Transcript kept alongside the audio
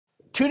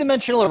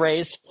two-dimensional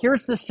arrays,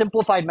 here's the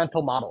simplified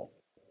mental model.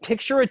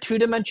 Picture a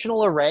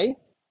two-dimensional array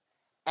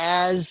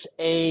as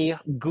a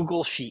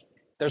Google sheet.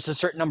 There's a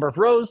certain number of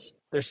rows,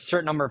 there's a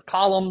certain number of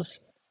columns.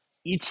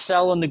 Each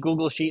cell in the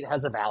Google sheet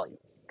has a value,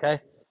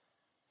 okay?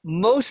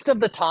 Most of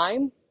the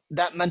time,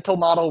 that mental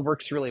model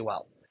works really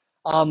well.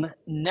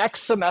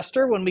 Next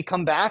semester, when we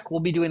come back, we'll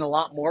be doing a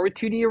lot more with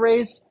 2D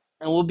arrays,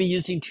 and we'll be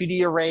using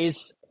 2D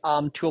arrays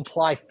to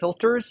apply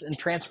filters and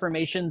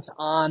transformations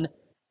on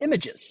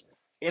images.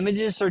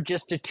 Images are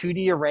just a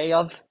 2D array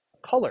of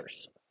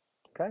colors,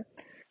 okay?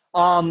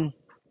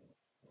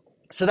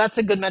 So that's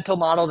a good mental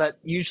model that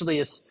usually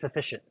is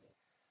sufficient.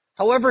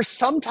 However,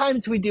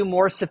 sometimes we do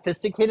more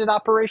sophisticated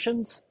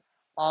operations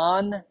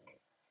on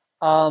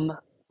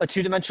a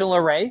two-dimensional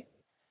array,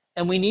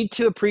 and we need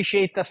to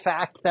appreciate the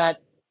fact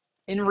that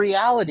in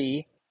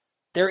reality,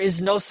 there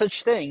is no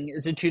such thing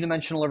as a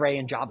two-dimensional array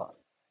in Java.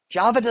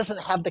 Java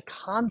doesn't have the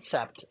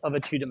concept of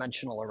a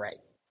two-dimensional array.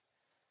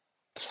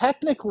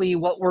 Technically,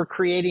 what we're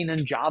creating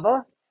in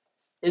Java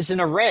is an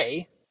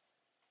array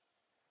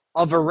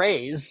of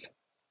arrays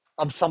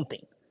of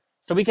something.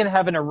 So we can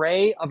have an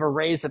array of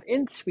arrays of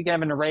ints. We can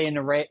have an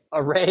array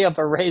of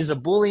arrays of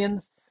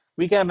booleans.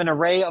 We can have an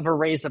array of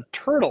arrays of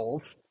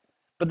turtles,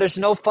 but there's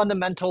no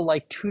fundamental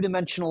like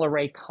two-dimensional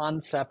array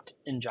concept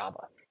in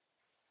Java.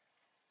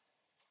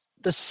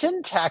 The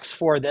syntax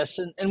for this,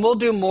 and we'll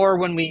do more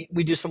when we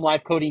do some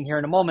live coding here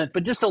in a moment,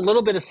 but just a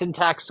little bit of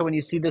syntax so when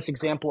you see this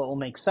example, it will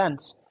make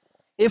sense.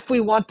 If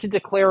we want to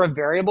declare a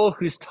variable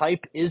whose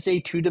type is a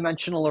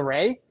two-dimensional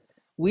array,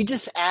 we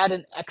just add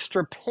an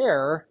extra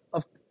pair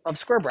of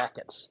square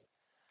brackets.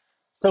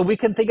 So we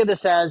can think of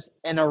this as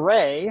an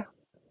array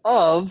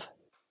of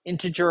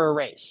integer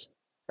arrays,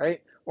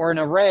 right? Or an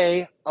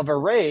array of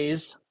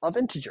arrays of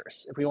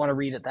integers, if we want to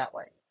read it that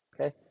way,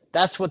 okay?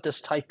 That's what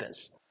this type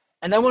is.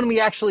 And then when we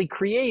actually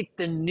create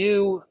the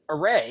new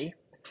array,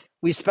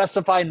 we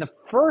specify in the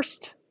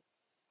first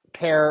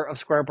pair of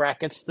square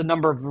brackets the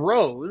number of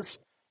rows,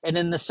 and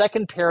in the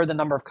second pair the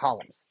number of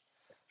columns.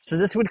 So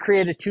this would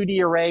create a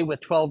 2D array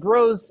with 12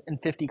 rows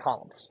and 50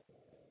 columns.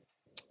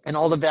 And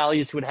all the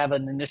values would have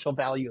an initial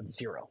value of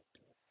 0.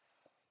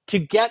 To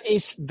get a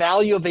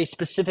value of a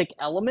specific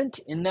element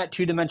in that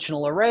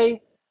two-dimensional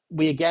array,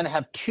 we again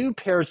have two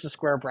pairs of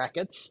square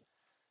brackets.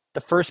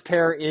 The first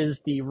pair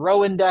is the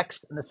row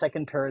index, and the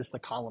second pair is the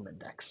column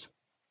index.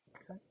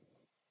 Okay.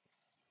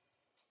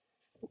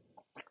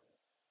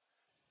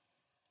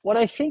 What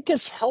I think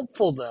is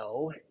helpful,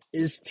 though,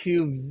 is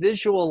to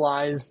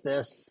visualize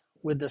this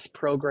with this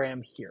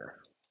program here.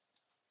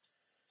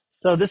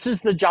 So this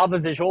is the Java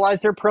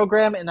Visualizer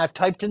program, and I've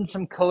typed in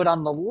some code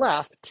on the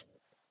left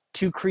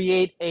to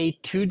create a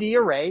 2D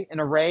array, an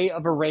array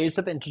of arrays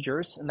of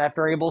integers, and that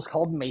variable is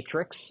called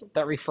matrix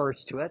that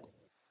refers to it.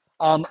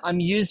 I'm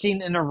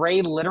using an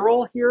array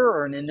literal here,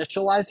 or an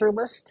initializer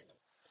list.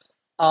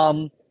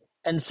 And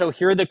so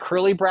here are the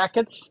curly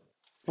brackets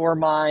for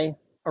my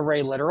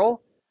array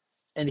literal.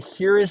 And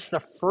here is the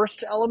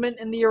first element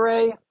in the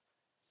array.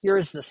 Here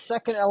is the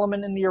second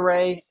element in the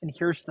array. And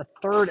here's the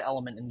third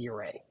element in the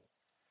array.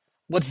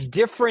 What's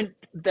different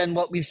than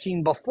what we've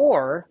seen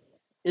before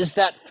is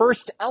that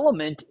first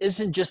element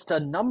isn't just a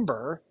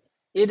number.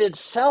 It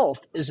itself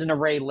is an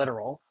array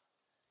literal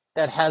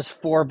that has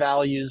 4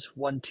 values,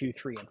 1, 2,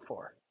 3, and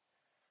 4.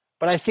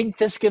 But I think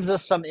this gives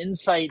us some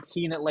insight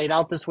seeing it laid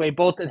out this way.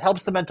 Both it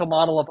helps the mental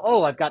model of,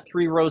 oh, I've got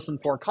 3 rows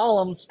and 4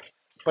 columns,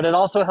 but it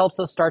also helps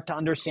us start to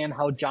understand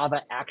how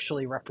Java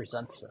actually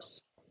represents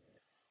this.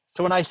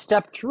 So when I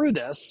step through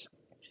this,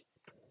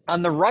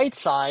 on the right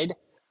side,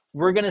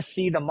 we're going to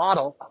see the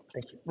model. Oh,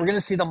 thank you. We're going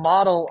to see the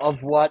model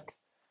of what,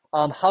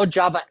 how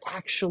Java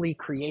actually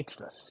creates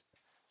this.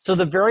 So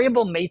the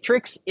variable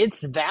matrix,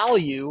 its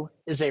value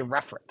is a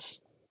reference.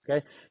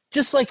 Okay,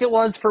 just like it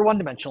was for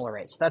one-dimensional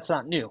arrays. That's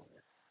not new.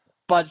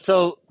 But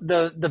so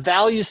the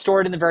value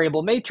stored in the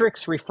variable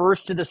matrix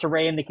refers to this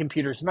array in the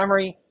computer's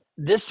memory.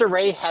 This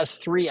array has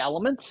 3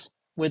 elements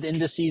with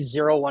indices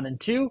 0, 1, and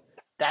 2.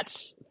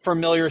 That's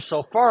familiar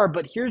so far,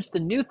 but here's the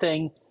new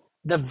thing.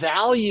 The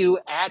value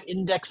at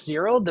index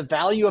 0, the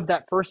value of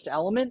that first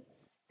element,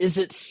 is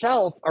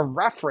itself a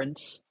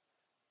reference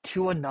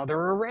to another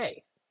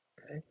array.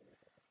 Okay?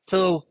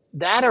 So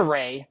that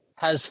array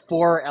has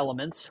 4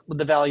 elements with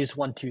the values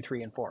 1, 2,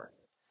 3, and 4.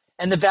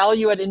 And the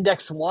value at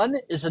index 1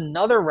 is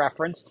another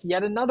reference to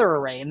yet another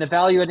array. And the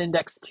value at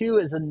index 2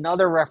 is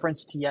another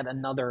reference to yet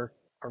another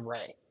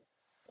array.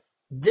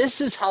 This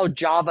is how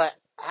Java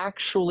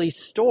actually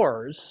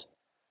stores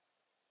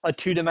a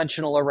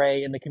two-dimensional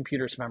array in the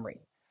computer's memory.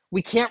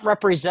 We can't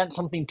represent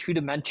something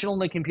two-dimensional in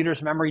the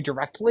computer's memory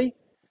directly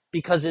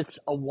because it's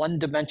a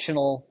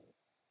one-dimensional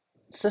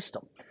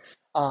system.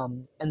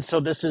 And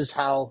so this is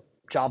how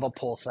Java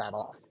pulls that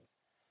off.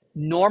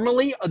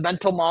 Normally, a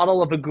mental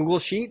model of a Google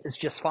Sheet is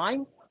just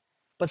fine,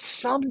 but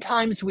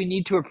sometimes we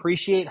need to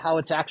appreciate how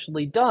it's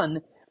actually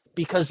done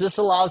because this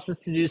allows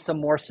us to do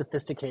some more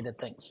sophisticated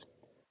things.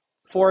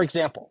 For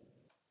example,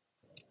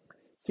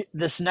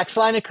 this next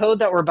line of code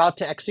that we're about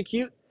to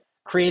execute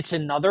creates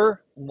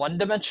another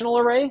one-dimensional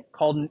array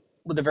called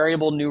with the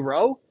variable new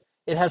row.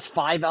 It has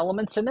 5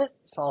 elements in it,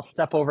 so I'll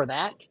step over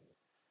that.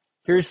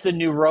 Here's the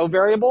new row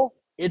variable.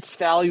 Its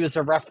value is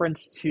a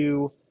reference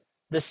to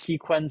the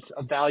sequence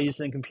of values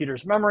in the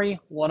computer's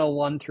memory,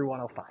 101 through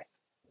 105.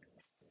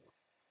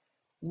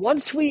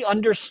 Once we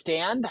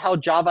understand how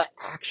Java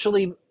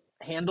actually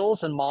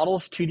handles and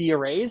models 2D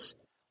arrays,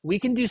 we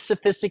can do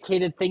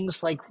sophisticated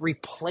things like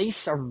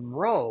replace a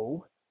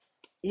row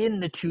in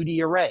the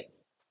 2D array.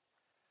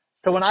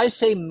 So when I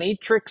say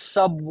matrix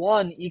sub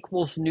 1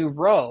 equals new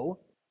row,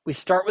 we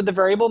start with the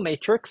variable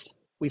matrix,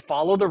 we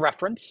follow the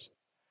reference,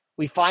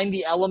 we find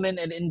the element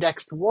at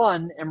index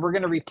 1, and we're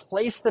going to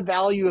replace the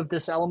value of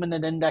this element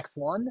at index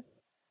 1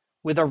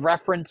 with a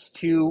reference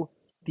to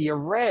the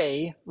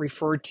array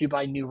referred to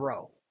by new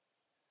row.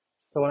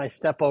 So when I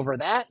step over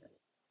that,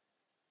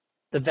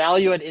 the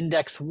value at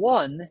index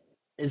 1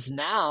 is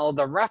now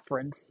the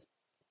reference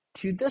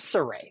to this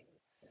array.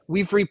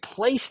 We've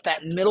replaced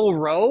that middle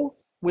row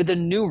with a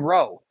new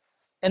row.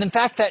 And in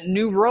fact, that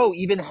new row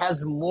even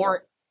has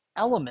more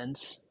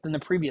elements than the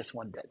previous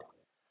one did.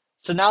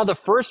 So now the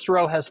first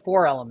row has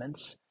 4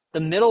 elements,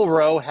 the middle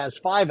row has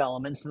 5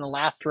 elements, and the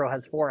last row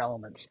has 4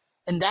 elements.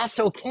 And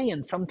that's okay,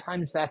 and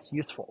sometimes that's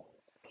useful.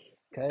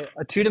 Okay,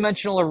 a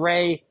 2-dimensional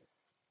array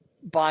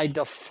by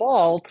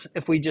default,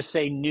 if we just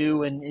say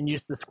new and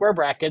use the square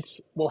brackets,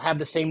 will have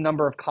the same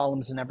number of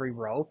columns in every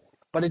row,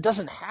 but it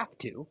doesn't have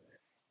to.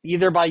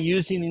 Either by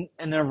using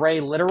an array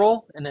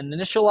literal and an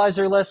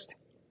initializer list,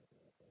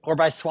 or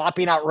by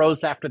swapping out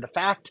rows after the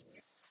fact,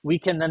 we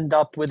can end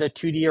up with a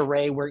 2D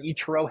array where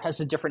each row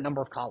has a different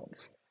number of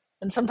columns.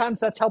 And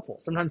sometimes that's helpful,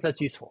 sometimes that's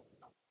useful.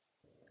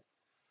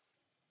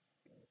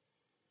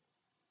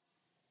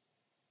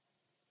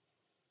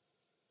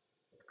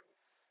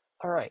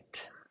 All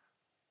right.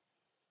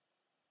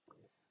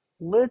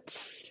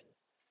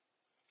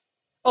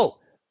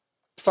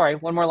 Sorry,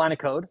 one more line of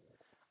code.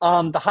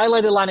 The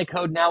highlighted line of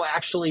code now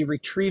actually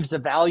retrieves a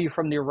value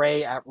from the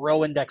array at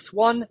row index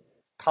 1,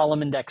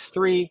 column index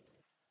 3.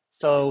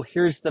 So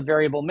here's the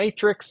variable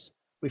matrix.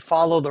 We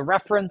follow the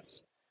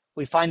reference.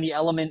 We find the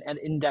element at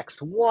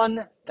index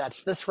 1.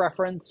 That's this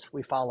reference.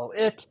 We follow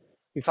it.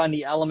 We find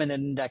the element at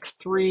index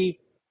 3.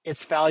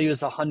 Its value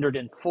is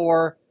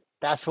 104.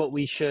 That's what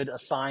we should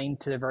assign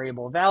to the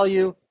variable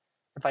value.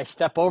 If I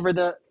step over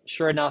the,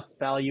 sure enough,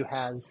 value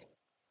has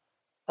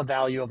a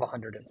value of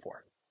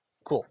 104.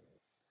 Cool.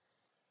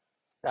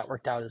 That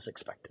worked out as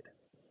expected.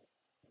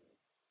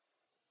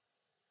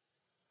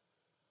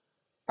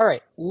 All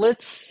right,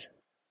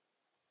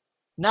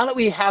 now that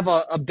we have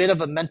a bit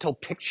of a mental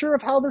picture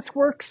of how this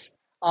works,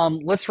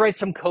 let's write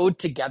some code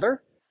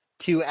together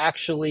to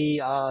actually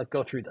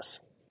go through this.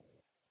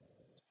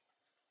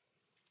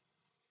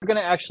 We're going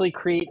to actually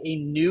create a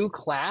new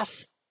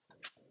class.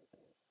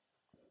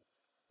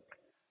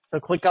 So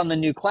click on the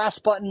new class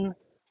button.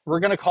 We're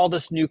going to call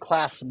this new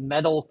class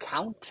medal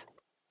count.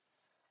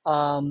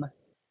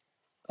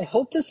 I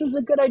hope this is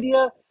a good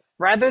idea.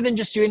 Rather than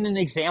just doing an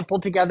example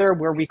together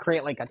where we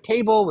create like a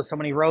table with so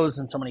many rows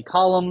and so many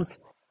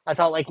columns, I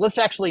thought like, let's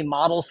actually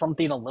model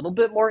something a little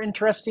bit more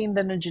interesting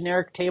than a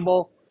generic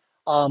table.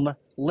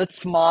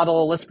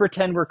 Let's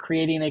pretend we're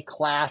creating a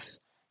class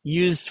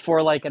used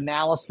for like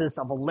analysis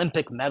of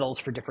Olympic medals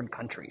for different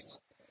countries.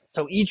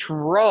 So each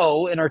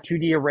row in our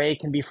 2D array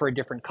can be for a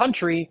different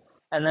country,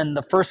 and then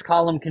the first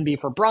column can be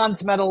for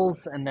bronze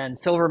medals, and then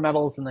silver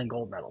medals, and then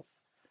gold medals.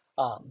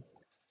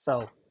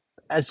 So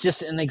as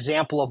just an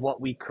example of what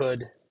we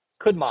could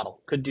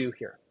do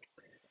here.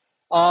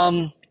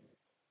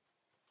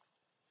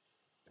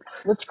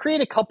 Let's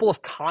create a couple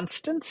of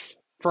constants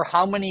for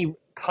how many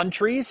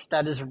countries,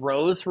 that is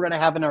rows, we're going to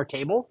have in our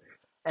table,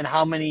 and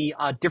how many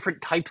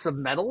different types of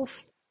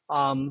medals,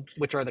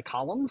 which are the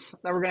columns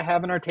that we're going to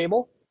have in our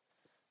table.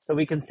 So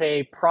we can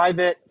say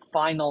private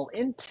final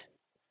int,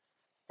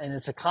 and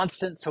it's a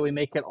constant, so we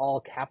make it all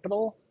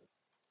capital.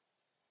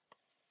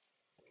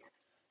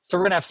 So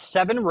we're going to have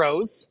 7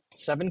 rows,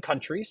 7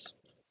 countries,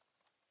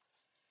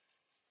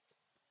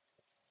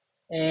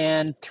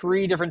 and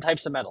 3 different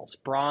types of metals: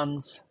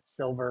 bronze,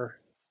 silver,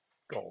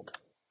 gold.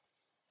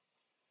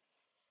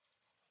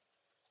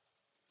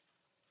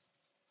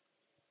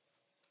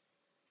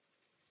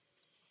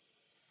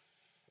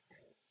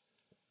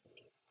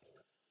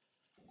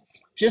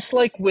 Just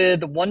like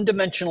with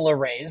one-dimensional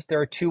arrays,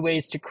 there are 2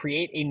 ways to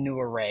create a new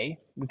array.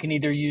 We can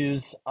either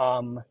use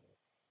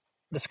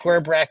the square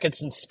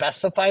brackets and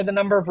specify the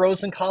number of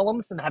rows and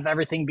columns and have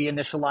everything be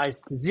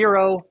initialized to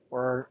 0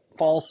 or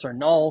false or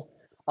null,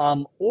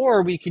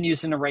 or we can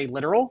use an array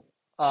literal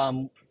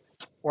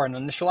or an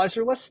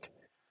initializer list.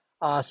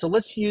 So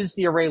let's use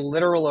the array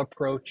literal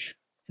approach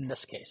in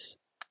this case.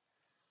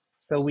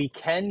 So we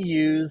can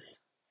use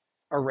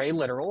array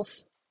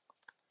literals,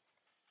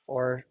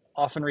 or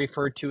often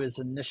referred to as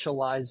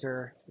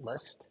initializer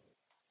list,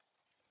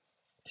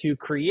 to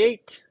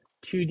create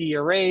 2D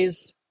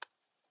arrays.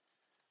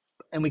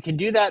 And we can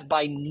do that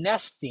by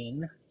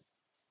nesting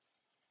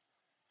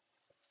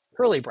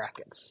curly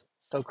brackets.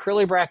 So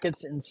curly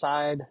brackets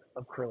inside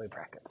of curly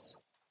brackets.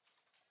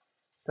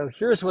 So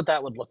here's what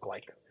that would look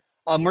like.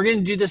 We're going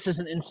to do this as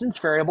an instance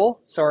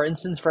variable. So our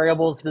instance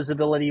variable's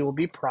visibility will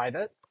be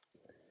private.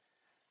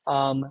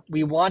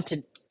 We want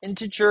an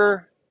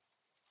integer.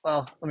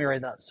 Well, let me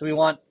write that. So we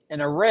want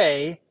an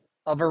array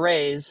of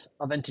arrays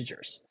of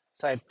integers.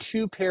 So I have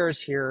two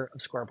pairs here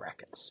of square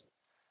brackets.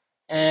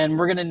 And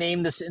we're going to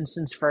name this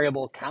instance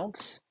variable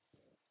counts.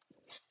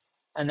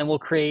 And then we'll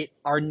create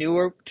our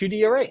new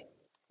 2D array.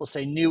 We'll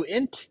say new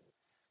int.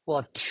 We'll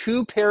have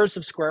two pairs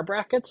of square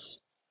brackets.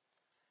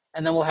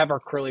 And then we'll have our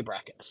curly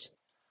brackets.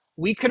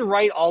 We could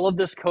write all of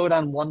this code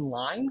on one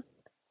line.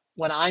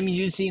 When I'm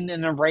using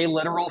an array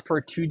literal for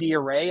a 2D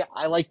array,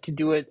 I like to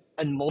do it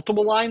in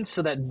multiple lines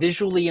so that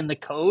visually in the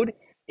code,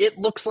 it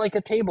looks like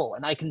a table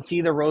and I can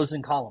see the rows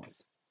and columns.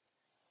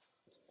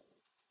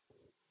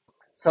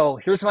 So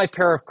here's my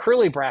pair of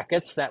curly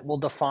brackets that will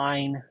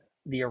define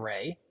the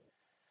array.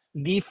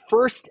 The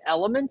first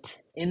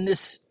element in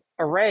this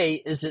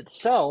array is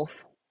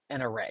itself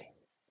an array.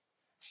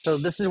 So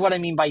this is what I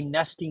mean by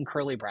nesting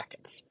curly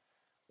brackets.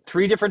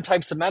 Three different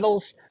types of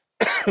metals,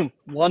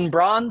 one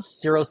bronze,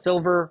 0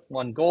 silver,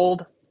 1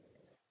 gold.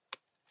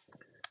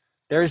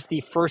 There's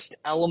the first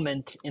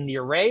element in the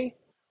array,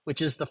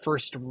 which is the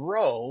first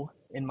row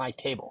in my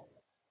table.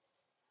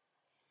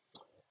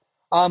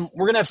 We're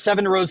going to have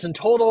 7 rows in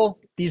total.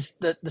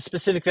 The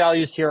specific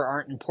values here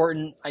aren't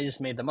important. I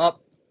just made them up.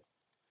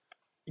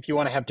 If you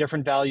want to have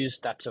different values,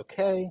 that's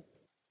okay.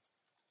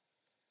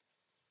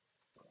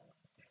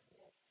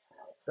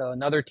 So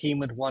another team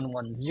with 1,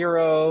 1,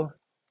 0.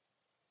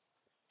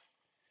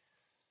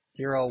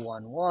 0,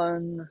 1,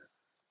 1.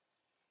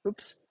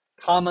 Oops.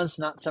 Commas,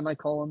 not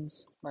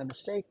semicolons. My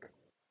mistake.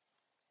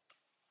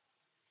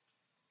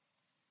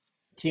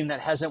 Team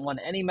that hasn't won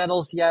any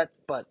medals yet,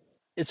 but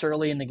it's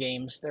early in the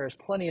games. There's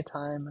plenty of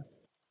time.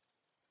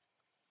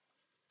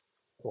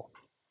 Cool.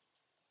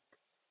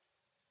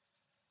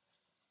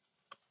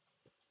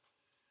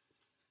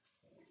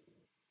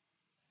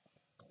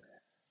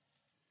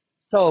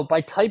 So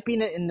by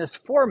typing it in this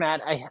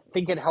format, I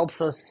think it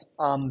helps us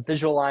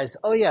visualize,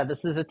 oh yeah,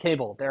 this is a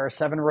table. There are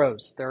 7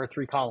 rows. There are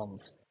 3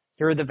 columns.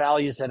 Here are the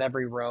values at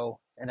every row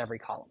and every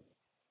column.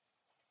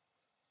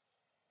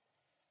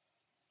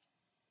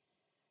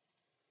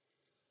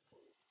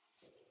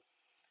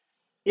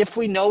 If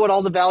we know what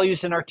all the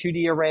values in our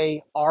 2D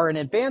array are in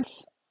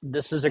advance,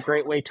 this is a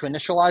great way to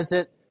initialize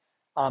it.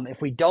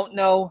 If we don't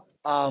know,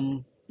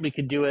 we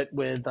could do it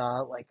with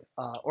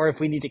or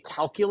if we need to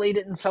calculate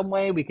it in some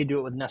way, we could do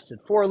it with nested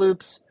for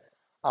loops.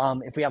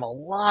 If we have a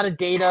lot of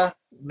data,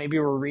 maybe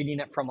we're reading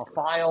it from a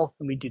file,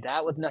 and we do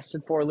that with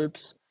nested for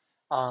loops.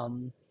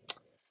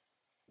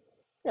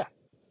 Yeah.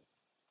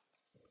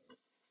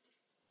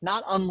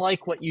 Not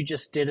unlike what you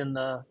just did in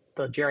the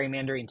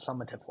gerrymandering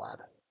summative lab.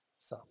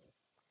 So,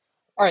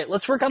 all right,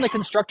 let's work on the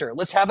constructor.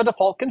 Let's have a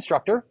default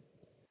constructor.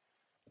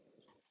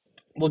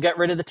 We'll get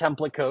rid of the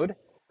template code.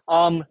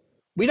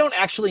 We don't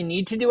actually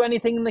need to do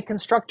anything in the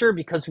constructor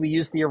because we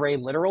use the array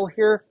literal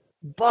here,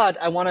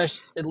 but I want to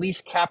at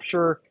least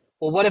capture,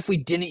 well, what if we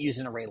didn't use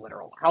an array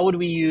literal? How would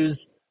we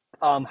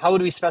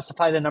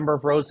specify the number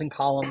of rows and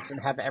columns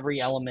and have every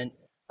element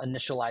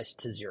initialized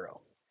to 0?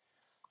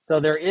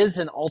 So there is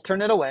an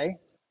alternate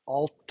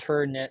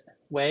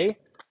way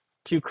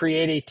to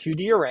create a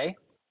 2D array.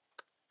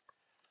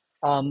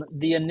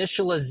 The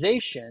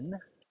initialization,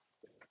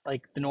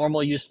 like the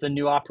normal use of the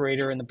new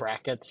operator in the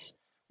brackets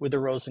with the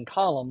rows and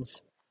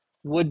columns,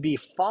 would be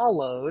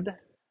followed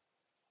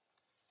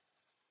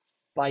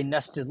by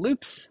nested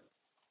loops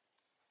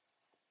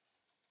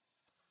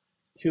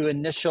to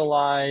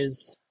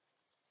initialize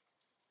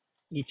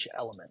each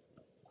element.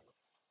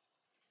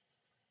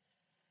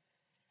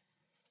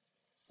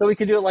 So we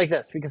could do it like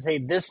this. We could say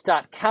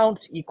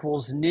this.counts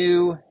equals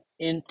new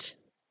int.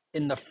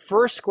 In the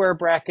first square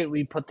bracket,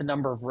 we put the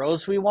number of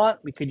rows we want.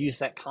 We could use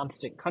that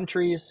constant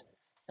countries.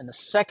 In the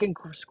second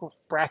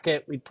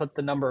bracket, we put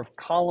the number of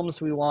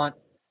columns we want.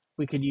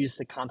 We could use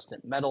the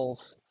constant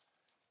metals.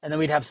 And then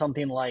we'd have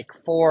something like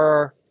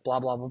for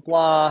blah, blah, blah,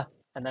 blah,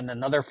 and then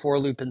another for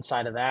loop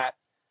inside of that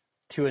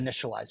to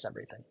initialize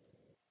everything.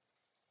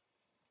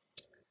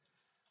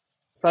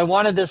 So I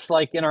wanted this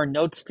like in our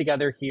notes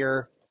together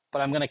here,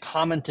 but I'm going to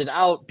comment it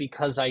out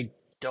because I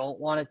don't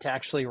want it to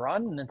actually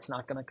run and it's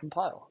not going to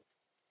compile.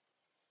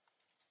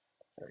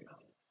 There we go.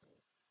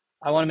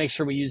 I want to make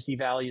sure we use the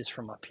values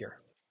from up here.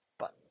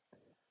 But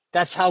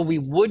that's how we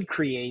would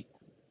create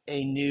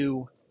a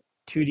new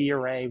 2D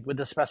array with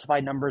the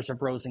specified numbers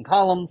of rows and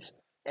columns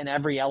and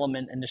every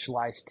element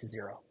initialized to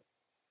 0.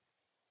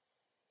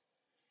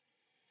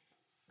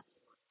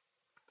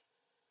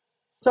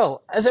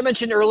 So as I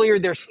mentioned earlier,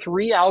 there's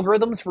 3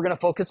 algorithms we're going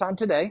to focus on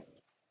today.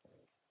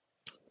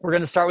 We're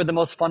going to start with the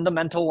most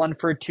fundamental one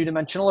for a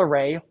 2-dimensional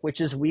array,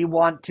 which is we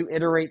want to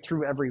iterate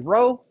through every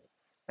row.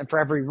 And for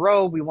every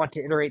row, we want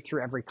to iterate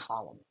through every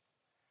column.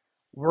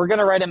 We're going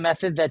to write a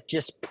method that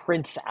just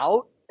prints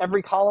out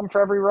every column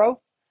for every row.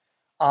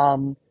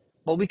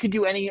 But we could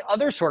do any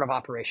other sort of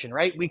operation,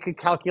 right? We could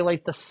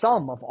calculate the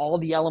sum of all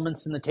the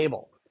elements in the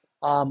table,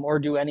 or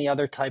do any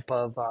other type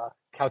of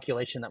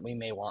calculation that we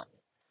may want.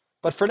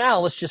 But for now,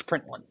 let's just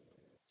print one.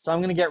 So I'm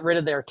going to get rid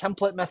of their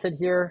template method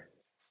here.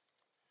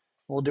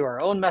 We'll do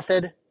our own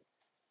method,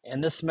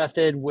 and this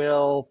method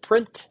will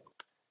print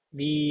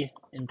the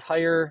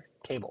entire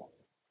table.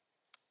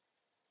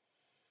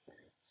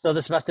 So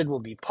this method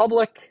will be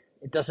public.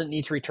 It doesn't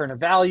need to return a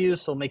value,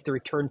 so make the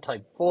return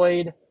type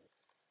void.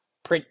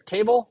 Print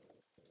table,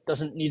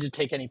 doesn't need to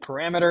take any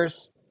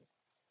parameters.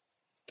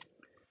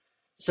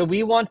 So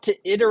we want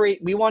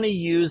to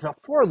use a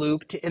for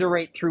loop to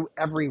iterate through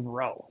every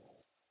row.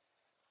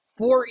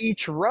 For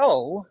each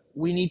row,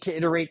 we need to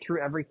iterate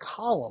through every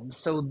column.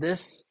 So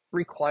this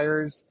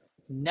requires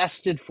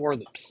nested for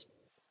loops.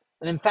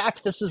 And in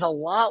fact, this is a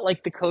lot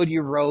like the code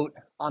you wrote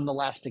on the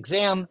last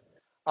exam,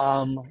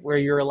 where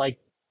you're like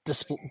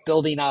just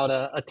building out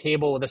a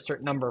table with a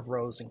certain number of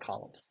rows and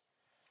columns.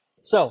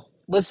 So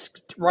let's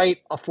write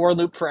a for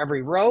loop for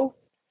every row.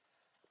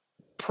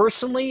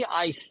 Personally,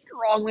 I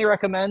strongly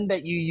recommend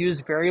that you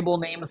use variable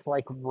names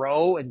like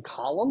row and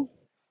column,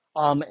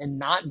 and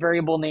not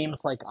variable names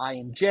like I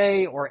and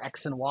J or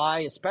X and Y,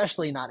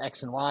 especially not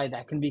X and Y.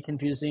 That can be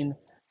confusing.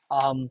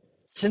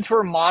 Since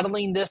we're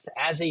modeling this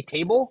as a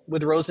table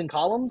with rows and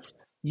columns,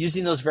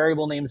 using those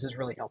variable names is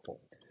really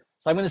helpful.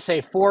 So I'm going to say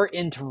for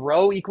int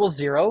row equals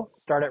 0,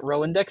 start at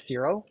row index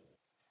 0.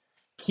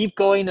 Keep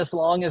going as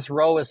long as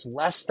row is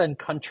less than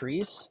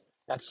countries.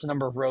 That's the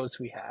number of rows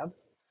we have.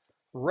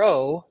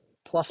 Row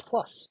plus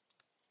plus.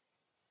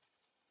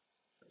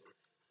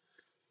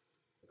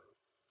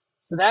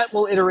 So that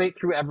will iterate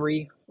through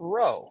every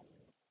row.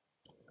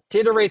 To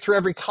iterate through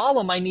every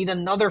column, I need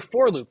another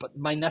for loop,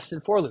 my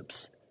nested for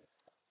loops.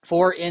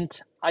 For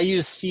int, I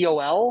use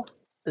COL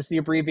as the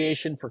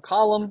abbreviation for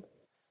column.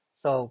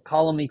 So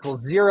column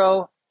equals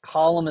 0.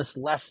 Column is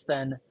less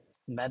than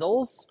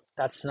metals.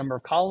 That's the number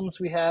of columns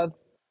we have.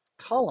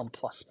 Column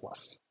plus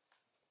plus.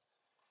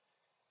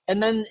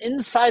 And then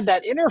inside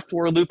that inner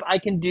for loop, I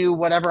can do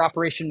whatever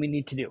operation we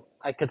need to do.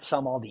 I could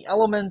sum all the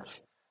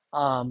elements.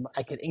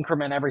 I could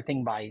increment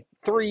everything by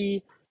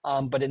 3.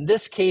 But in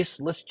this case,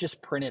 let's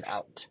just print it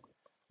out.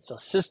 So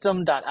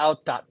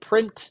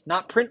system.out.print,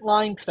 not print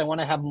line, because I want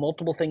to have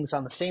multiple things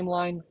on the same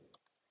line.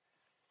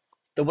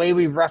 The way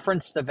we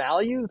reference the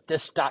value,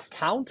 this dot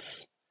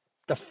counts.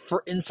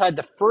 Inside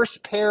the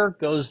first pair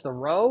goes the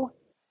row.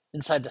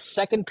 Inside the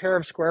second pair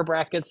of square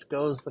brackets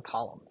goes the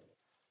column.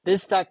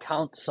 This dot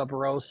count sub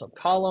row sub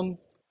column.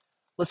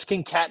 Let's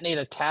concatenate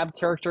a tab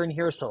character in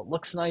here so it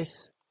looks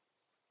nice.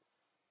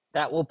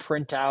 That will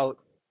print out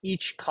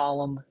each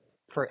column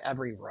for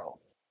every row.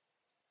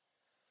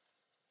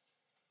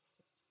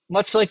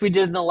 Much like we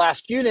did in the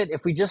last unit,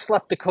 if we just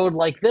left the code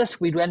like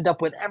this, we'd end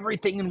up with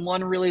everything in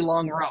one really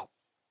long row.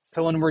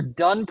 So when we're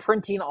done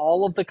printing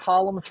all of the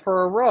columns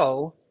for a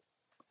row,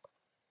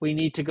 we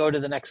need to go to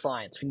the next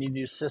line. So we need to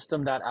do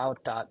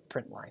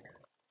system.out.println.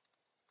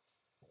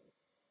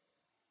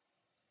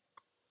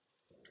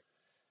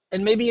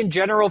 And maybe in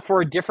general,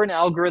 for a different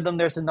algorithm,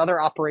 there's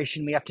another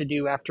operation we have to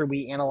do after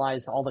we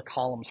analyze all the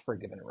columns per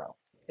given row.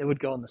 It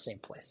would go in the same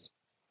place.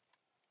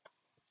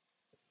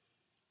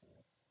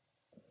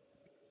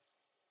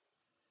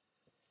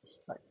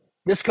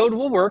 This code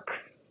will work.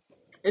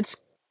 It's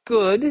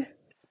good,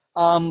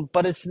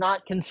 but it's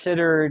not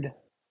considered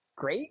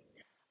great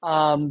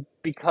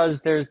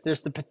because there's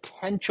the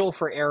potential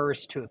for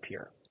errors to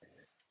appear.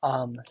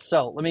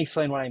 So let me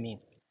explain what I mean.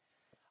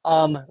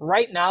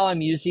 Right now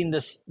I'm using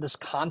this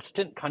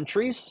constant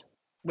countries,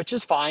 which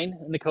is fine,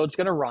 and the code's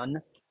going to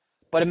run.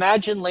 But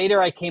imagine later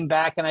I came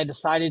back and I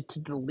decided to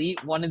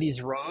delete one of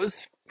these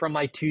rows from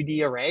my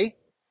 2D array,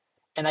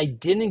 and I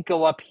didn't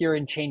go up here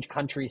and change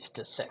countries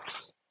to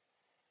 6.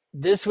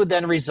 This would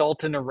then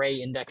result in array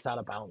index out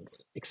of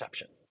bounds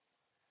exception.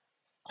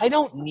 I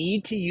don't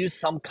need to use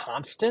some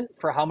constant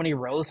for how many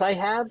rows I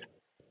have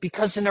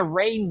because an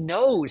array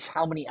knows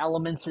how many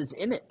elements is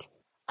in it.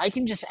 I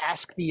can just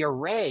ask the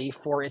array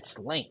for its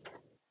length.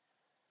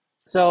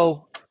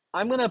 So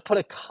I'm going to put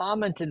a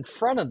comment in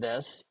front of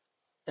this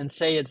and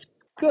say it's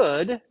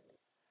good,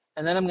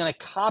 and then I'm going to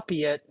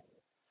copy it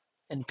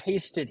and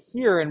paste it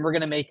here, and we're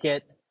going to make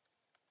it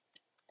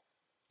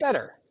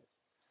better.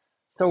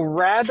 So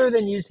rather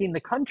than using the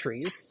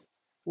countries,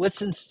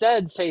 let's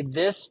instead say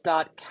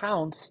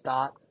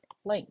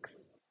this.counts.length.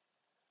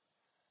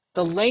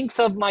 The length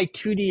of my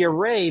 2D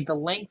array, the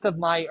length of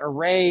my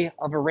array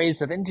of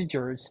arrays of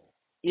integers,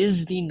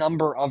 is the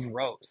number of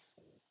rows.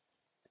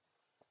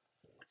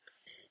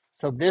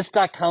 So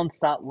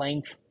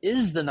this.counts.length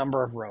is the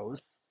number of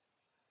rows.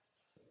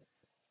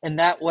 And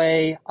that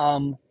way,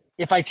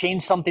 if I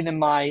change something in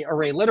my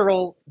array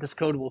literal, this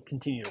code will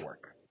continue to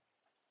work.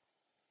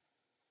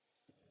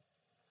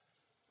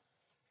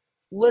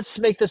 Let's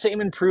make the same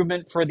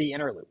improvement for the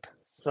inner loop.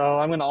 So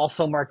I'm going to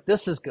also mark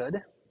this as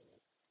good.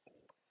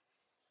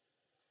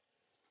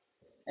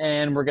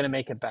 And we're going to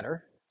make it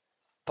better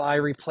by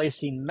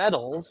replacing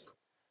metals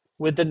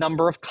with the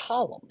number of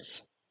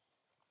columns.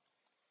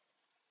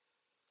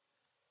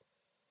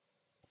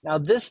 Now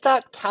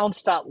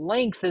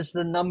this.counts.length is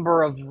the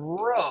number of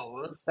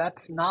rows.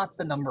 That's not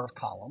the number of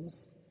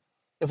columns.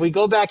 If we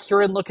go back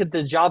here and look at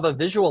the Java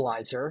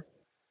visualizer,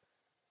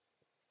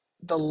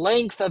 the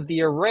length of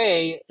the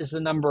array is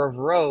the number of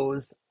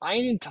rows, I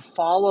need to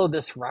follow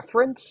this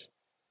reference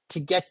to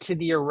get to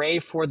the array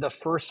for the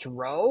first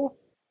row.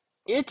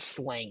 Its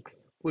length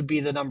would be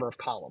the number of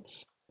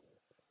columns.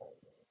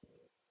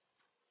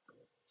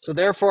 So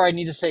therefore, I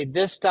need to say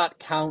this dot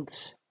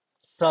counts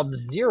sub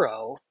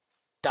 0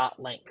 dot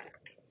length.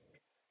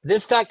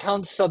 This dot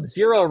counts sub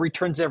 0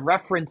 returns a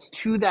reference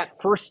to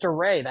that first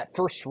array, that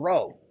first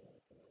row.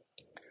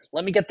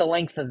 Let me get the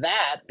length of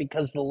that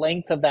because the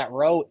length of that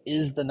row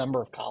is the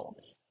number of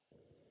columns.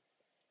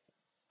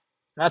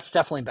 That's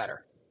definitely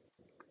better.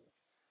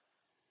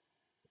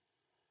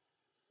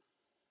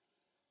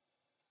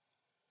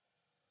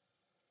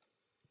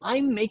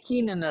 I'm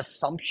making an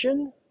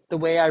assumption the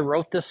way I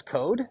wrote this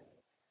code,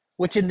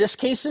 which in this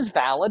case is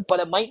valid, but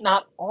it might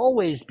not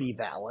always be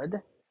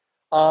valid.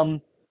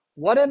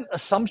 What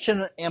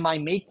assumption am I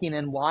making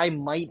and why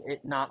might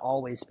it not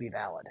always be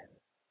valid?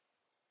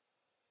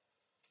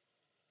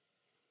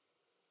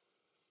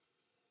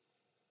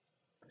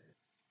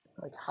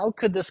 Like, how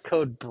could this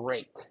code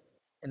break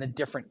in a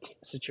different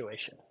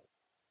situation?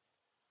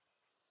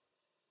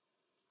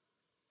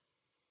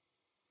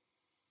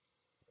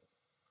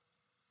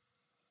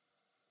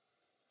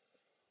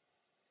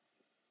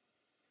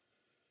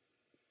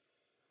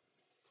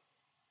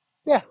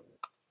 Yeah.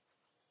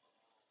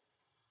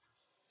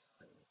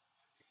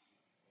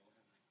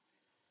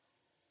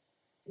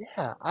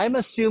 Yeah, I'm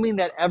assuming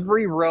that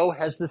every row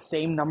has the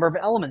same number of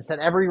elements, that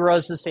every row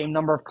has the same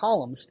number of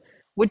columns,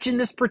 which in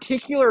this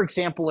particular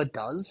example it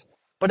does,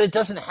 but it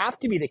doesn't have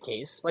to be the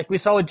case. Like we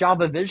saw with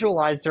Java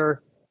Visualizer,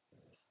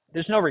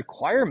 there's no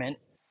requirement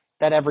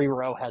that every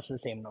row has the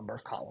same number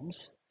of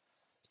columns.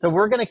 So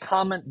we're going to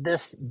comment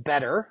this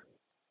better,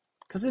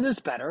 because it is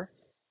better,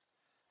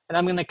 and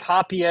I'm going to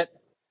copy it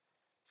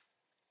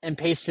and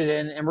paste it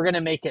in, and we're going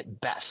to make it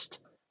best.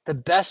 The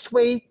best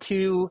way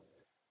to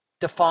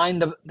define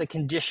the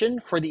condition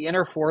for the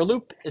inner for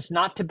loop is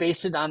not to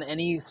base it on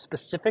any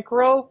specific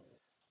row,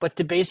 but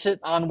to base it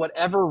on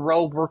whatever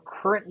row we're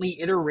currently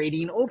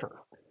iterating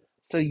over.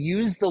 So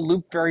use the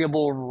loop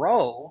variable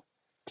row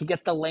to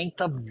get the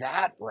length of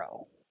that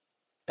row.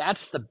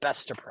 That's the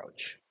best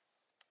approach.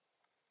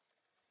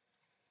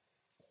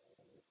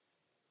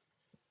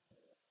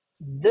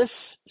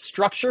 This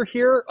structure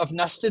here of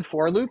nested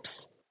for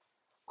loops,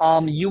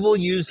 you will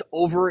use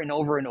over and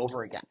over and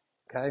over again,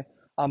 okay?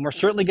 We're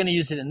certainly going to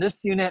use it in this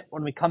unit.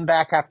 When we come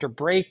back after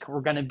break, we're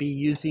going to be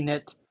using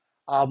it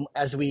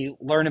as we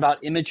learn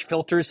about image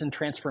filters and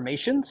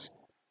transformations,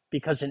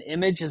 because an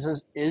image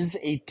is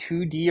a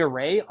 2D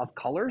array of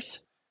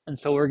colors. And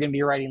so we're going to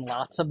be writing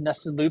lots of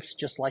nested loops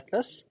just like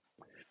this.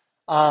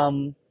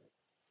 So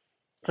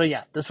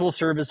yeah, this will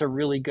serve as a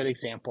really good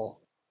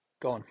example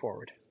going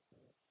forward.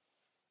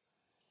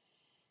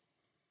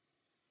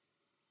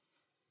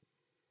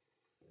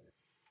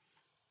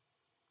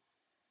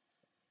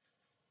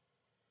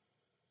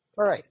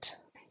 All right.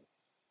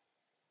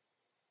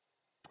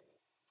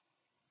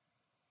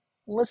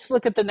 Let's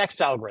look at the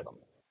next algorithm.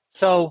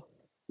 So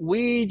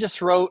we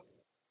just wrote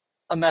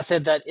a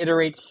method that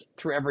iterates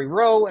through every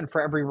row, and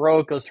for every row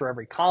it goes through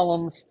every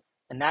columns,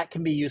 and that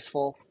can be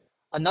useful.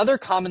 Another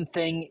common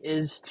thing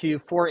is to,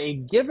 for a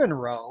given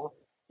row,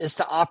 is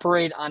to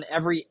operate on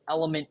every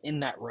element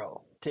in that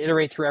row, to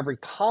iterate through every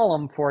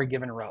column for a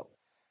given row.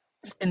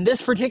 In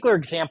this particular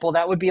example,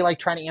 that would be like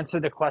trying to answer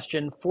the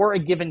question, for a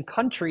given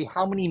country,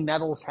 how many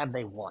medals have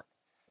they won,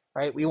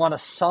 right? We want to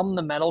sum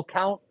the medal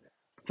count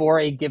for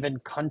a given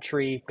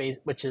country,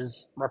 which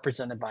is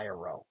represented by a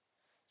row.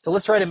 So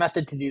let's write a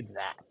method to do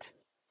that.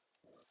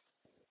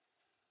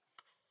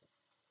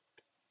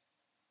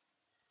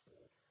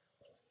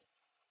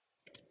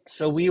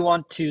 So we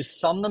want to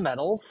sum the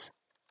medals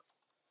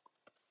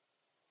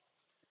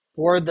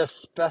for the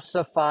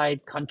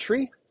specified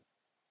country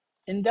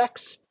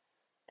index.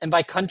 And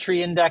by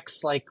country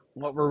index, like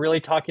what we're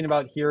really talking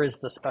about here is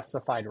the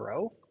specified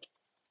row.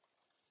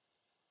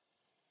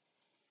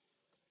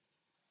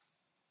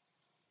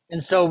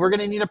 And so we're going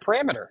to need a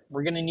parameter.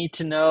 We're going to need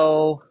to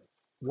know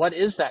what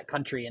is that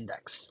country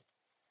index.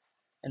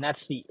 And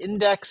that's the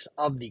index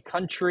of the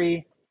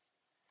country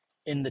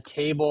in the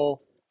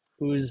table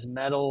whose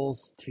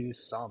medals to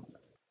sum.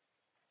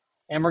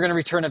 And we're going to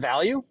return a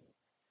value.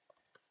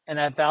 And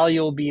that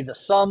value will be the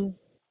sum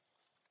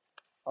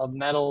of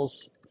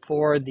medals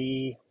for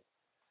the,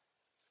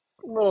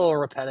 a little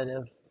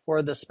repetitive,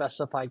 for the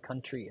specified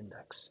country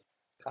index.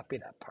 Copy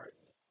that part.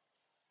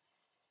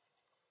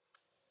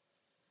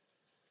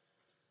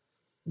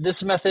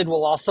 This method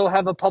will also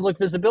have a public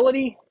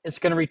visibility. It's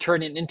going to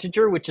return an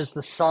integer, which is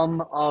the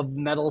sum of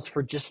medals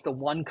for just the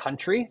one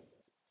country.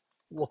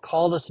 We'll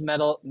call this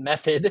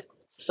method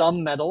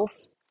sum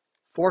medals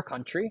for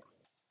country.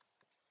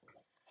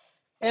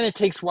 And it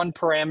takes one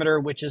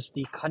parameter, which is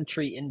the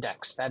country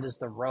index. That is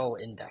the row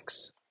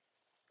index.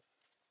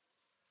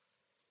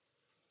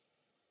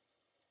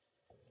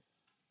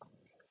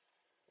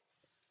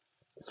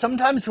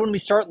 Sometimes when we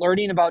start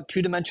learning about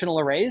two-dimensional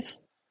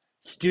arrays,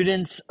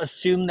 students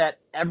assume that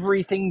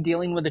everything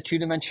dealing with a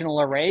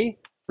two-dimensional array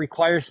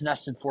requires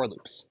nested for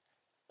loops.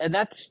 and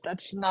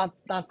that's not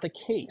the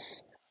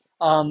case.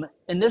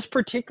 In this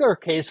particular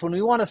case, when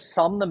we want to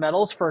sum the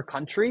metals for a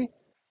country,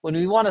 when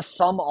we want to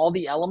sum all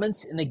the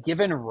elements in a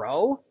given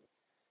row,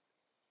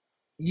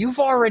 you've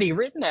already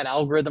written that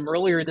algorithm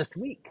earlier this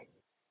week.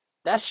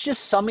 That's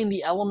just summing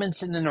the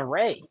elements in an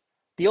array.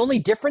 The only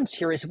difference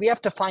here is we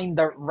have to find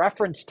the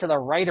reference to the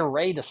right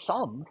array to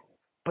sum,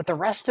 but the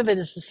rest of it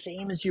is the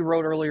same as you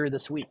wrote earlier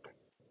this week.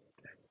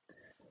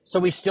 So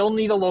we still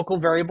need a local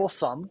variable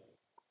sum.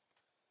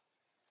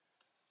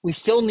 We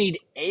still need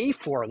a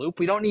for loop.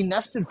 We don't need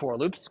nested for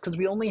loops because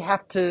we only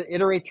have to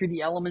iterate through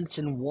the elements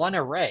in one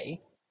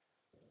array.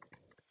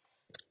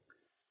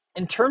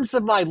 In terms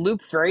of my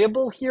loop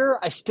variable here,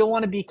 I still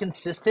want to be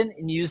consistent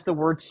and use the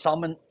word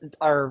sum and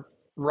our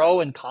row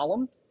and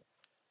column.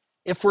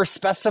 If we're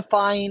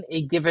specifying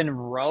a given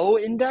row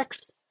index,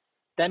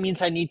 that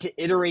means I need to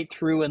iterate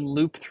through and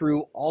loop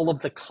through all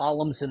of the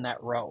columns in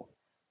that row.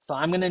 So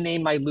I'm going to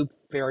name my loop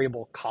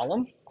variable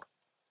column.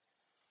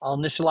 I'll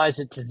initialize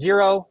it to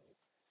 0.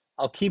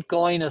 I'll keep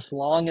going as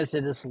long as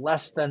it is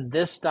less than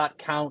this dot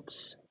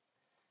counts.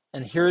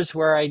 And here's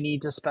where I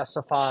need to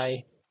specify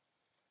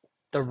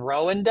the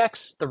row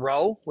index, the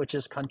row, which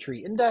is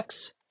country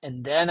index,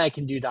 and then I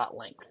can do dot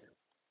length.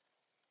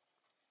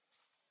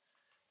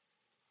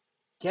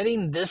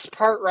 Getting this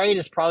part right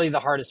is probably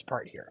the hardest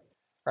part here,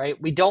 right?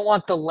 We don't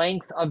want the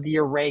length of the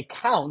array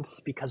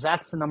counts because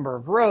that's the number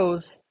of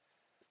rows.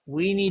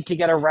 We need to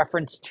get a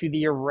reference to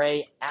the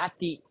array at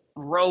the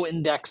row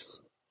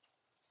index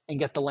and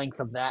get the length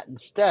of that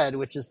instead,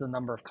 which is the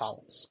number of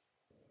columns.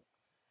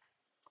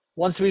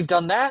 Once we've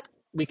done that,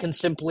 we can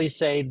simply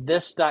say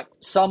this dot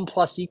sum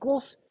plus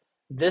equals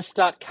this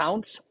dot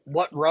counts.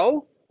 What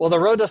row? Well, the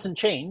row doesn't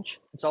change.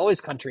 It's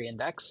always country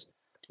index.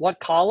 What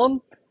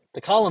column?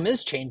 The column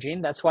is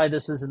changing. That's why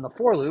this is in the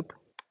for loop.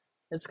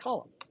 It's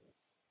column.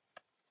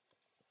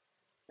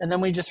 And then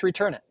we just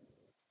return it.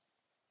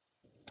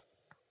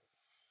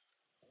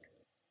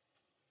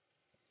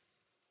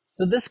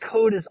 So this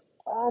code is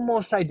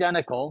almost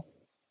identical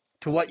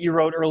to what you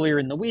wrote earlier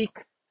in the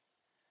week,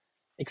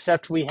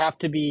 except we have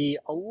to be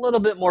a little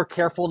bit more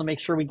careful to make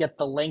sure we get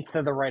the length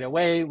of the right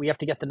away. We have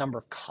to get the number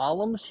of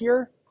columns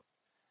here.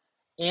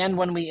 And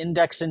when we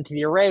index into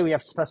the array, we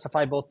have to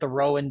specify both the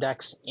row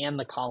index and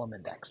the column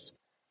index.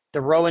 The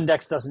row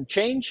index doesn't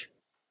change.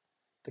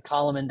 The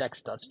column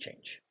index does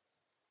change.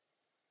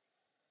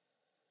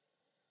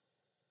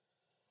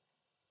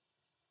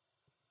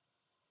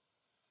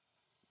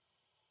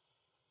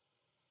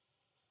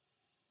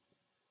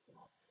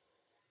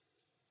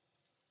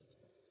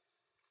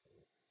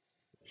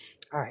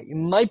 All right, you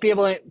might be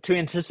able to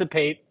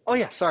anticipate. Oh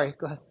yeah, sorry,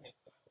 go ahead.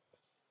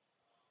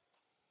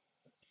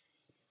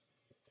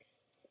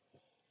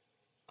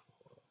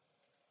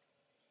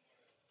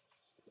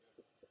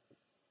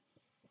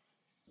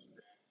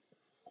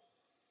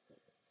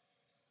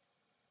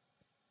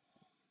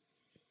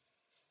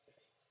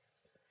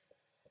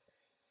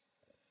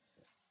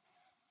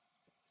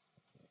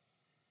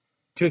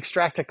 To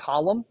extract a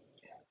column?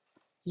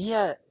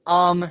 Yeah,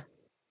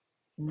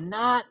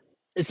 not,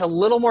 it's a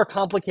little more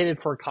complicated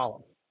for a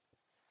column.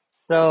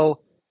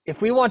 So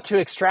if we want to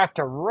extract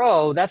a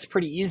row, that's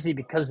pretty easy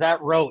because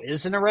that row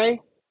is an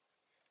array.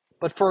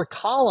 But for a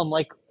column,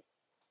 like,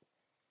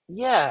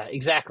 yeah,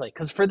 exactly.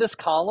 Because for this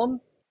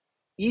column,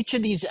 each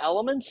of these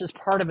elements is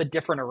part of a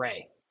different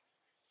array.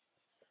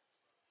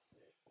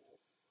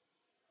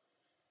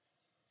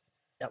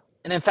 Yep.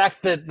 And in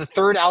fact, the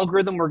third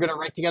algorithm we're going to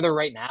write together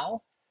right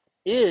now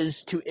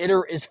is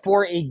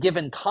for a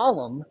given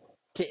column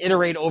to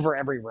iterate over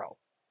every row.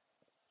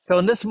 So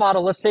in this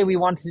model, let's say we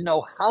wanted to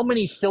know how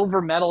many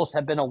silver medals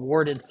have been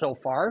awarded so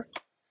far.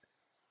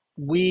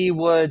 We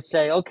would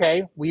say,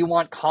 okay, we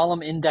want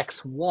column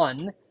index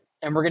 1,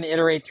 and we're going to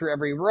iterate through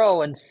every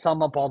row and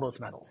sum up all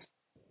those medals.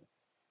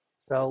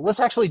 So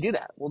let's actually do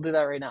that. We'll do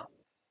that right now.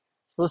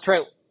 So let's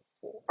write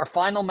our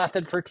final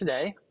method for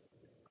today.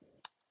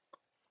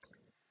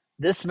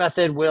 This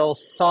method will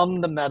sum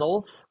the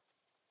medals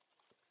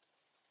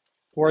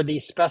for the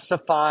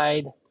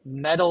specified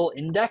medal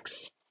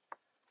index.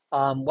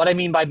 What I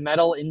mean by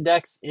medal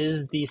index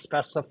is the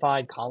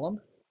specified column.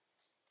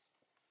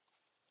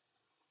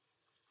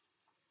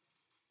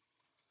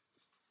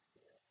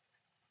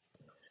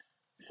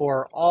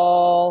 For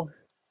all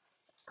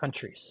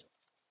countries.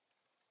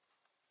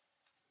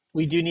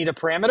 We do need a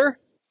parameter.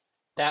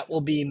 That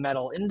will be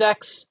medal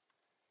index.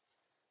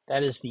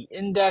 That is the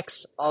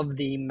index of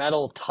the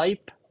medal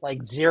type.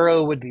 Like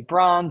 0 would be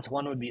bronze,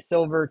 1 would be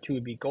silver, 2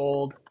 would be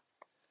gold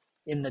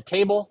in the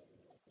table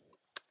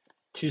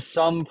to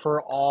sum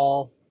for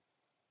all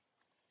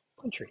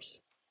countries.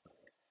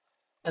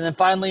 And then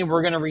finally,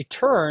 we're going to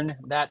return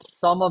that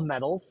sum of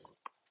medals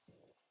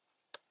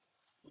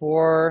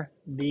for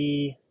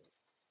the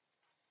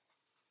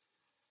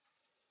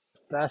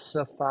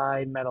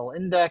specified medal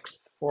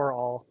index for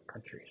all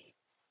countries.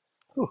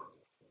 Whew.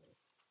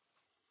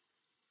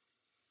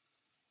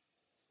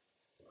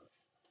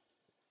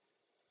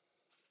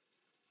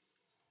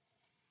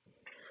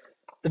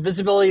 The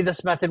visibility of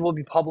this method will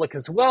be public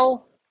as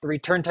well. The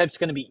return type is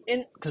going to be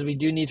int because we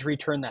do need to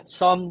return that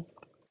sum.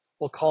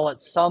 We'll call it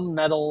sum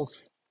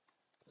metals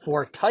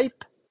for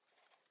type.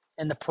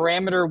 And the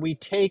parameter we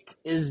take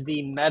is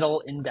the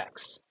metal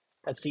index.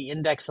 That's the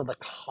index of the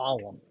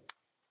column.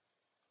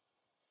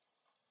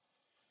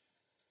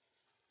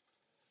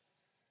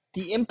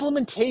 The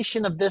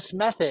implementation of this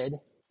method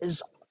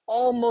is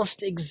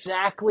almost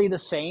exactly the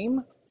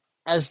same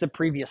as the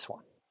previous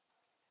one.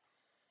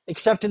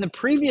 Except in the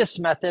previous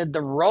method,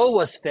 the row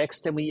was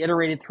fixed and we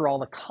iterated through all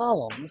the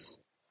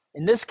columns.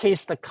 In this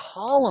case, the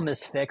column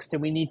is fixed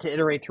and we need to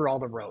iterate through all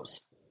the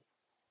rows.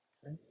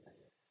 Okay.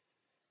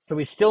 So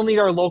we still need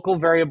our local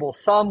variable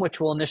sum,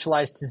 which we'll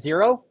initialize to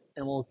 0,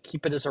 and we'll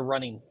keep it as a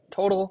running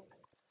total.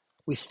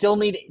 We still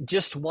need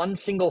just one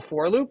single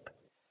for loop,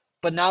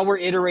 but now we're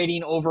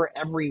iterating over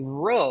every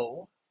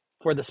row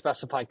for the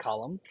specified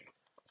column.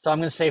 So I'm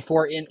going to say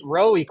for int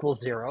row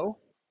equals 0,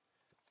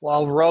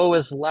 while row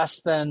is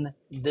less than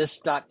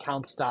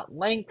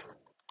this.counts.length,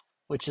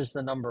 which is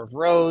the number of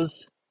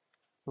rows,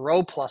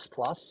 row plus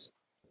plus,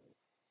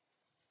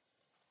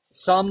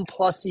 sum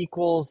plus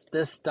equals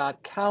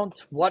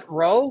this.counts. What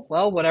row?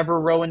 Well, whatever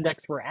row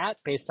index we're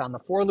at based on the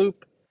for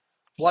loop.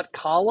 What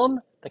column?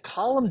 The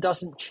column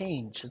doesn't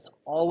change. It's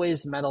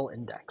always metal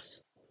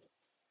index.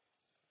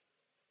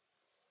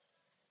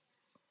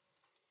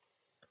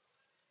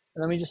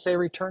 And then we just say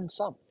return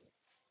sum.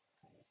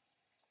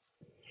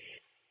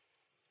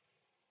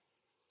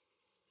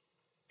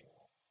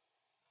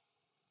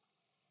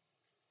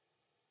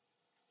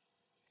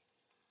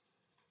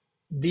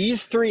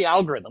 These three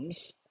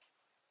algorithms,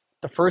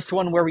 the first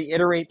one where we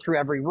iterate through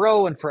every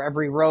row and for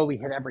every row we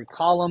hit every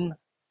column.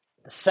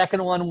 The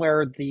second one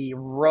where the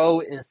row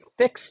is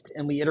fixed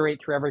and we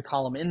iterate through every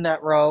column in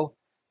that row.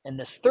 And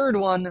this third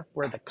one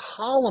where the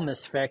column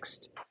is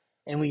fixed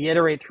and we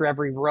iterate through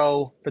every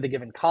row for the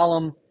given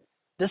column.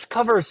 This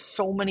covers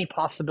so many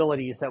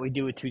possibilities that we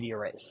do with 2D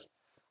arrays.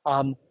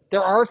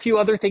 There are a few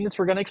other things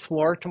we're going to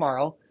explore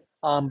tomorrow,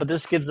 but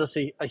this gives us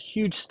a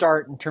huge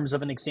start in terms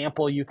of an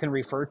example you can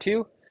refer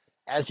to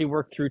as you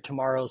work through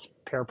tomorrow's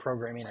pair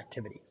programming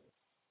activity.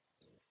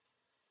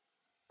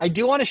 I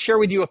do want to share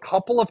with you a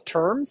couple of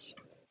terms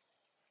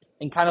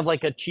and kind of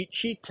like a cheat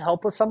sheet to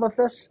help with some of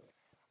this.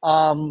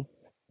 A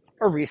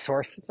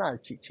resource, it's not a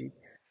cheat sheet.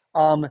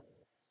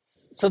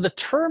 So the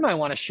term I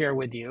want to share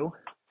with you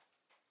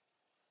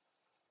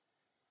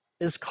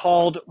is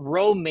called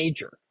row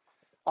major.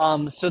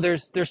 So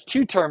there's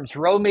two terms,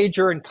 row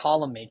major and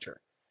column major.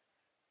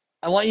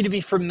 I want you to be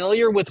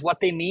familiar with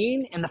what they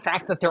mean and the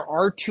fact that there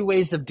are two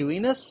ways of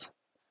doing this.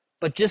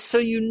 But just so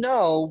you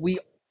know, we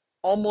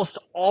almost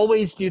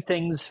always do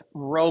things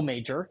row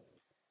major.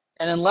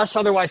 And unless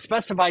otherwise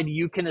specified,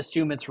 you can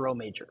assume it's row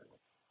major.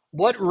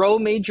 What row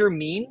major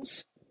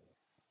means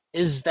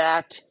is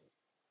that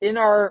in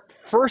our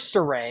first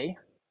array,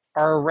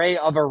 our array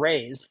of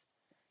arrays,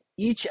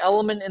 each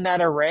element in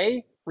that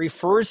array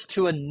refers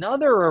to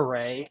another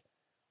array,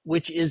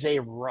 which is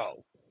a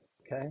row.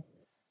 Okay?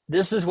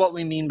 This is what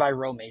we mean by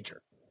row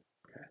major.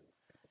 Okay.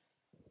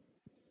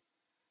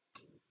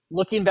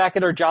 Looking back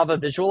at our Java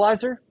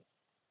visualizer,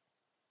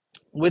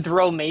 with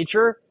row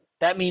major,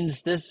 that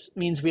means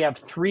we have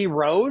 3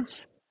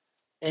 rows,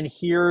 and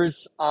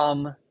here's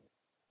the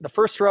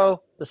first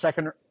row, the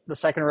second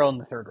row,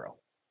 and the third row,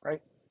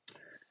 right?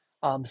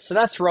 So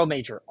that's row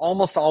major,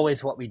 almost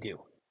always what we do.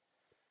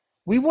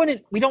 We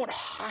don't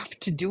have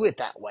to do it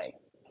that way.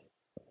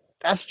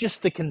 That's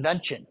just the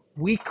convention.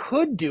 We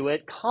could do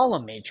it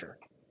column major.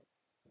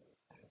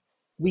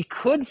 We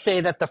could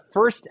say that the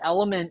first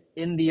element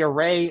in the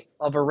array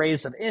of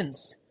arrays of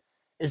ints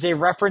is a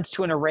reference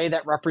to an array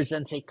that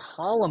represents a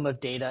column of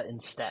data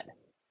instead.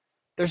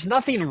 There's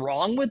nothing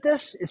wrong with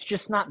this. It's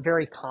just not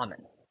very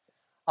common.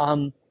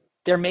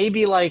 There may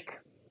be like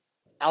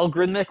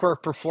algorithmic or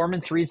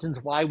performance reasons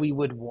why we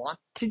would want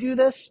to do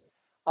this,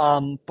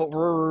 but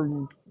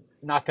we're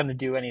not going to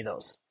do any of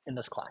those in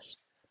this class.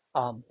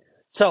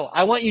 So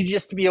I want you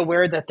just to be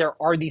aware that there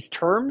are these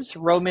terms,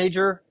 row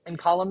major and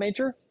column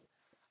major,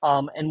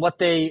 and what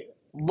they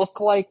look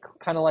like,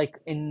 kind of like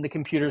in the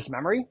computer's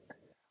memory.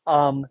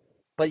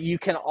 But you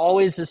can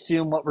always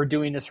assume what we're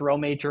doing is row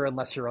major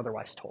unless you're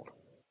otherwise told.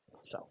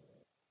 So,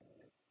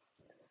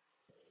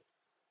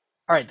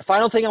 all right, the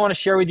final thing I want to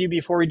share with you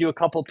before we do a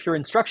couple pure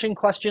instruction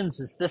questions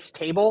is this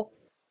table.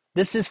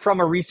 This is from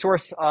a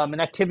resource, an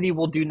activity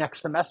we'll do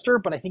next semester,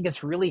 but I think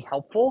it's really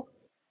helpful.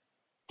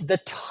 The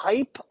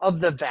type of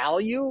the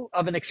value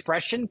of an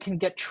expression can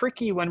get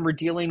tricky when we're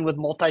dealing with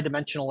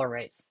multidimensional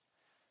arrays.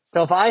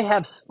 So if I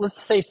have,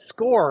 let's say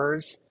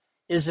scores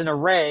is an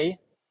array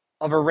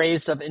of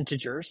arrays of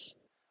integers,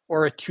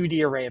 or a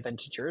 2D array of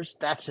integers,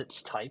 that's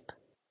its type.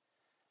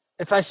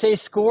 If I say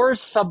scores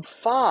sub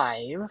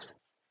 5,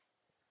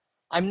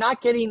 I'm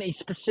not getting a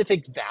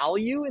specific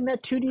value in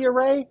that 2D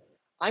array.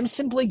 I'm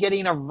simply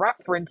getting a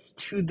reference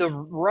to the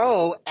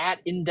row at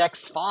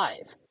index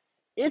 5.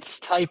 Its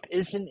type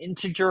is an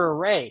integer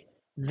array.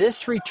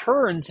 This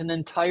returns an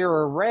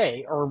entire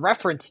array, or a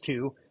reference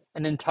to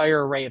an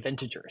entire array of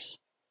integers.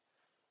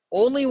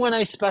 Only when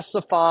I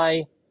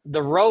specify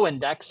the row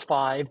index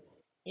 5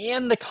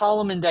 and the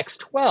column index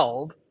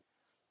 12,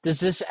 does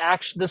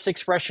this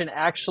expression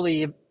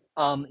actually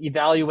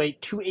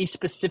evaluate to a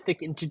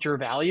specific integer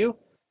value?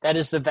 That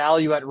is the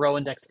value at row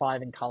index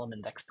 5 and column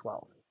index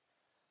 12.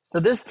 So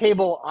this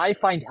table I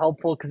find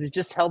helpful because it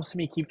just helps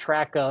me keep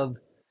track of,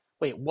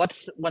 wait,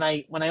 what's when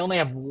I only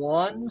have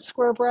one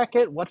square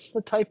bracket, what's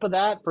the type of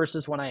that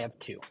versus when I have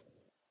two?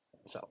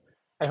 So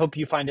I hope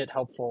you find it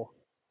helpful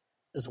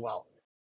as well.